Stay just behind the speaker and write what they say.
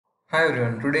Hi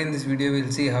everyone, today in this video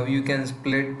we'll see how you can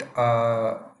split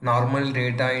normal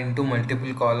data into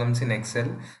multiple columns in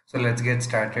Excel. So let's get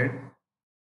started.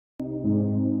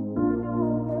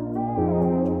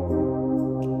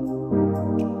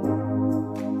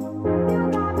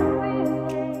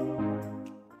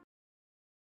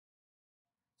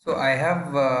 So I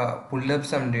have pulled up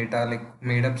some data, like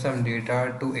made up some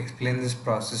data to explain this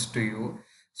process to you.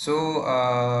 So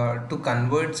to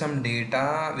convert some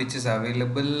data which is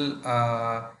available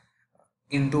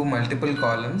into multiple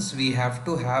columns, we have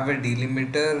to have a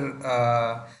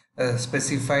delimiter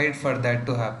specified for that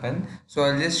to happen. So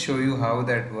I'll just show you how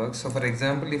that works. So for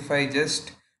example, if I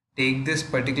just take this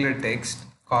particular text,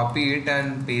 copy it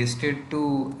and paste it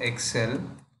to Excel,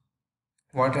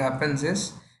 what happens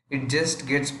is it just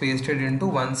gets pasted into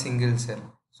one single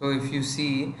cell. So if you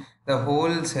see, the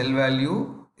whole cell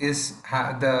value is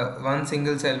the one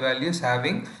single cell value is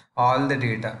having all the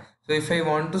data. So if I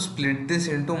want to split this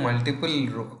into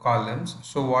multiple columns,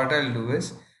 so what I'll do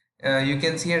is you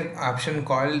can see an option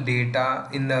called data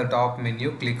in the top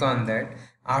menu. Click on that.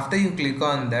 After you click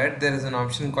on that, there is an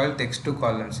option called text to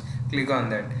columns. Click on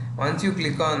that. Once you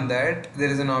click on that, there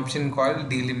is an option called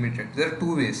delimited. There are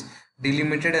two ways: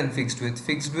 delimited and fixed width.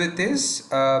 Fixed width is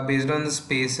based on the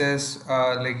spaces,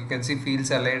 like you can see fields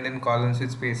aligned in columns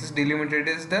with spaces. Delimited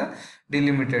is the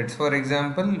delimited. For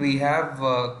example, we have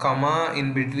comma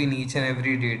in between each and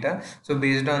every data, so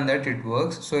based on that it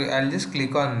works. So I'll just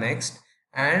click on next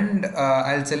and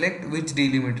I'll select which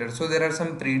delimiter. So there are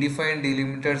some predefined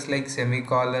delimiters like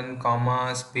semicolon,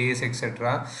 comma, space,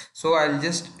 etc. So I'll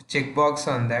just check box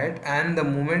on that, and the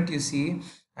moment you see,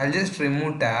 I'll just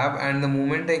remove tab, and the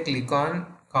moment I click on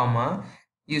comma,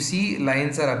 you see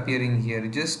lines are appearing here.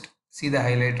 Just see the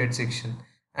highlighted section.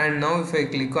 And now if I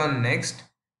click on next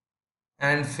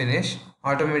and finish,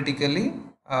 automatically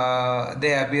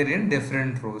they appear in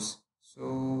different rows.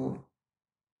 So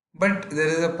but there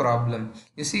is a problem.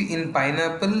 You see, in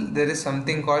pineapple there is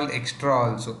something called extra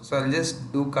also. So I'll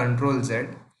just do Control Z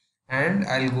and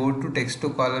I'll go to text to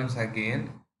columns again,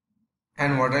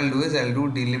 and what I'll do is I'll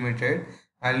do delimited,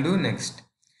 I'll do next,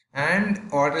 and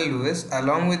what I'll do is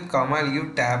along with comma I'll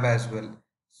give tab as well.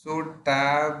 So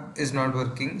tab is not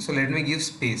working, so let me give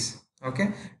space.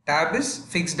 Okay, tab is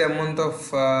fixed amount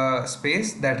of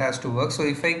space that has to work. So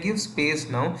if I give space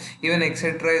now, even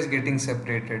etc is getting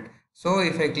separated. So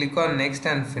if I click on next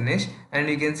and finish, and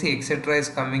you can see etc is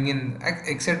coming in.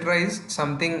 Etc is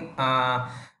something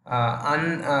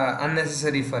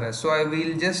unnecessary for us, so I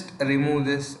will just remove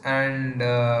this and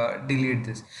delete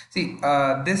this. See,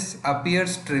 this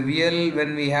appears trivial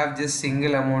when we have just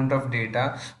single amount of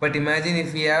data, but imagine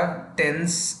if we have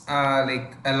tens,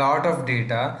 like a lot of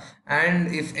data,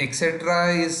 and if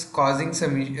etc is causing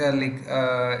some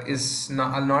is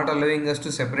not allowing us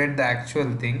to separate the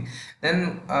actual thing,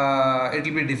 then it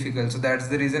will be difficult. So that's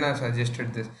the reason I've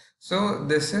suggested this. So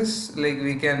this is like,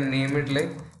 we can name it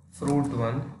like fruit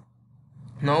 1.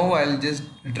 Now I'll just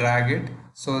drag it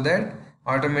so that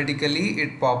automatically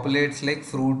it populates like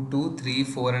fruit 2, 3,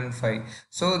 4 and 5.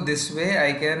 So this way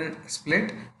I can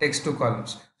split text to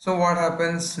columns. So what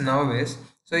happens now is,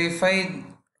 so if I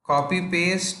copy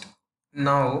paste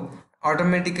now,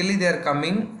 automatically they are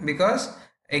coming because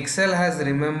Excel has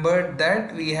remembered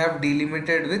that we have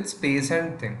delimited with space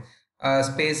and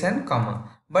space and comma.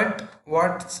 But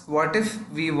what if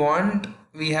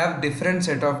we have different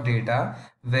set of data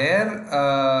where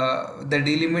the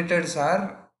delimiters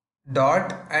are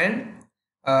dot and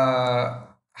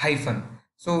hyphen?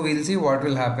 So we'll see what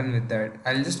will happen with that.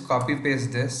 I'll just copy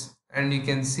paste this, and you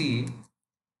can see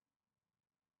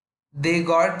they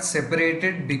got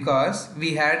separated because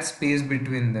we had space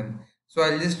between them. So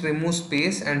I'll just remove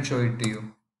space and show it to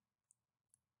you.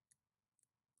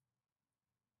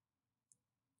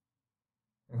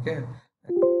 Okay.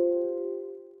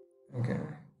 Okay.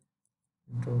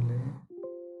 Control A.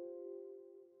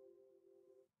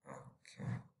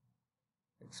 Okay.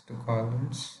 Next to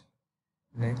columns.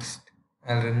 Next,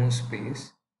 I'll remove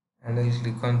space and I'll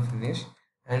click on finish,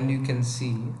 and you can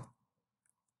see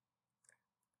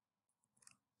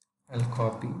I'll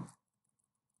copy.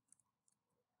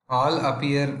 All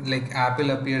appear, like apple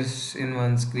appears in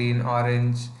one screen,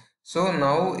 orange. So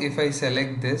now if I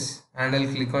select this and I'll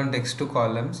click on text to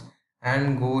columns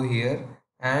and go here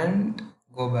and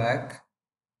go back,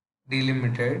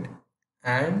 delimited,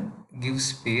 and give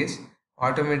space,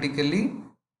 automatically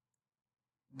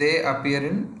they appear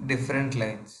in different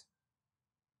lines.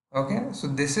 Okay, so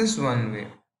this is one way.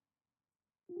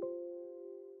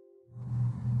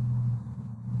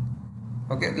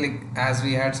 Okay, like as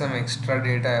we had some extra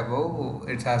data above,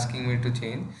 it's asking me to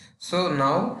change. So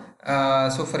now,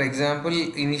 so for example,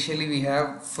 initially we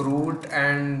have fruit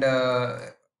and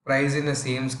price in the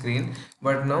same screen,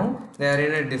 but now they are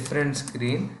in a different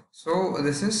screen. So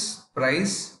this is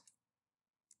price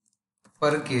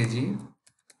per kg.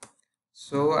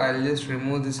 So I'll just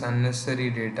remove this unnecessary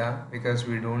data because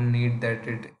we don't need that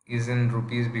it is in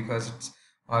rupees, because it's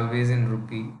always in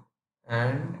rupee.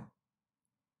 And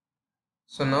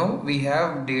so now we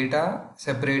have data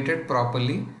separated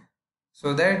properly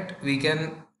so that we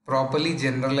can properly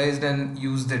generalize and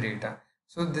use the data.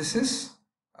 So this is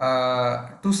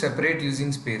to separate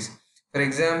using space. For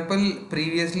example,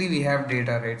 previously we have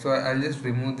data, right? So I'll just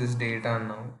remove this data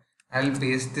now. I'll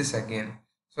paste this again.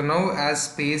 So now as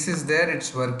space is there,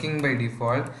 it's working by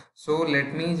default. So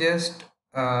let me just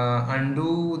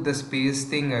undo the space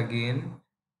thing again.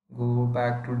 Go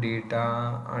back to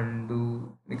data,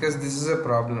 undo, because this is a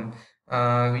problem.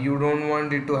 You don't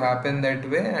want it to happen that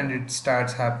way and it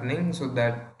starts happening, so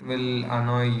that will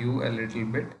annoy you a little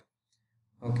bit.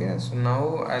 Okay, so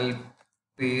now I'll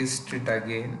paste it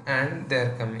again and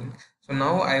they're coming. So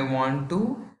now I want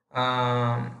to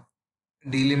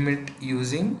delimit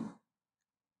using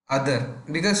other,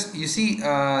 because you see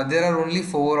there are only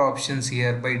four options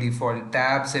here by default: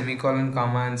 tab, semicolon,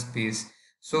 comma and space.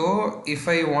 So if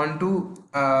I want to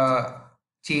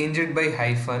change it by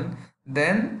hyphen,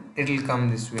 then it will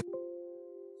come this way.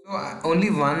 So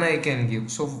only one I can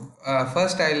give. So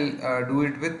first I'll do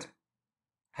it with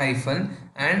hyphen,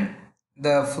 and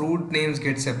the fruit names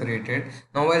get separated.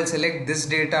 Now I'll select this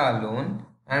data alone,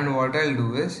 and what I'll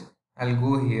do is I'll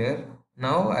go here.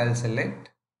 Now I'll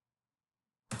select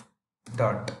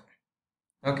dot.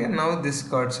 Okay, now this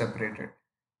got separated.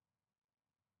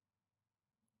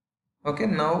 Okay,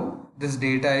 now this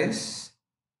data is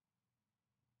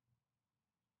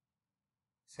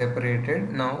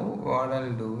separated. Now what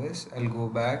I'll do is I'll go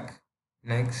back,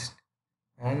 next,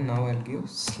 and now I'll give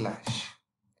slash.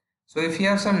 So if you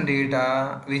have some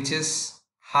data which is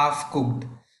half cooked,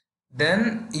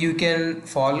 then you can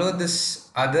follow this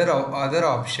other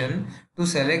option to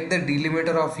select the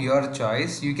delimiter of your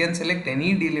choice. You can select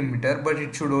any delimiter, but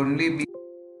it should only be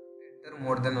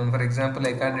more than one. For example,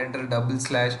 I can't enter double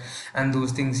slash and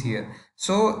those things here.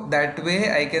 So that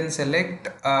way I can select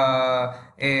a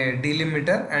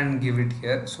delimiter and give it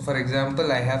here. So for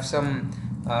example, I have some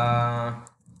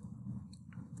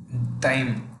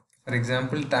time. For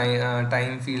example,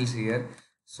 time fields here.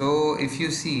 So if you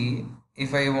see,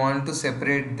 if I want to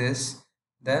separate this,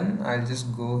 then I'll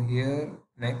just go here,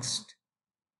 next,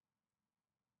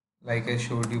 like I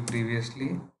showed you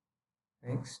previously,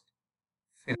 next,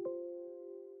 fill.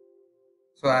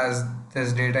 So as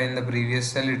there's data in the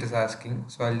previous cell, it is asking,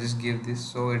 so I'll just give this.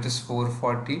 So it is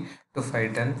 440 to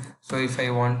 510. So if I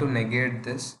want to negate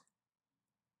this,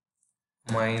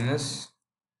 minus,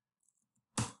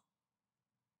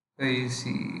 so you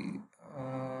see,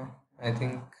 I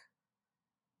think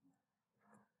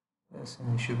there's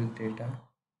some issue with data.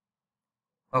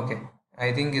 Okay,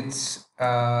 I think it's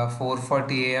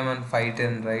 4:40 a.m. and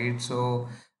 5:10, right? So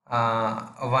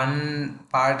one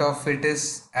part of it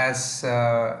is as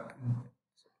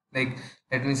like,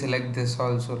 let me select this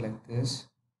also, like this,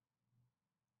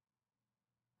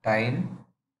 time,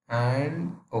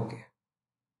 and okay.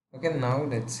 Okay, now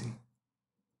let's see.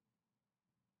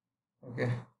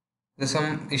 Okay, there's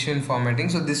some issue in formatting,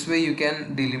 so this way you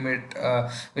can delimit.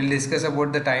 We'll discuss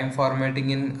about the time formatting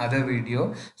in other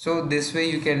video. So this way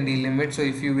you can delimit. So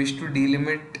if you wish to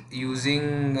delimit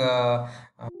using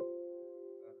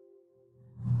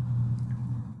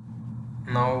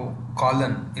now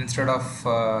colon instead of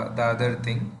the other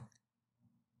thing,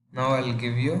 now I'll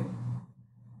give you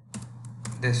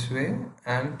this way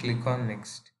and click on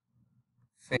next.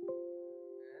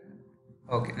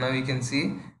 Okay, now you can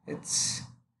see it's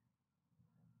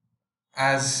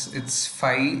as it's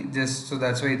 5, just so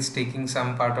that's why it's taking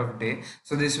some part of day.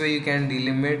 So this way you can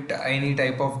delimit any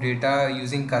type of data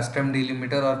using custom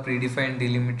delimiter or predefined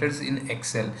delimiters in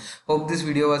Excel. Hope this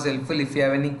video was helpful. If you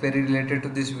have any query related to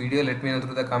this video, let me know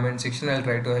through the comment section. I'll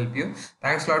try to help you.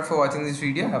 Thanks a lot for watching this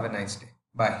video. Have a nice day.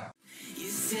 Bye. You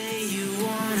say you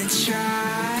wanna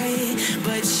try,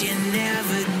 but you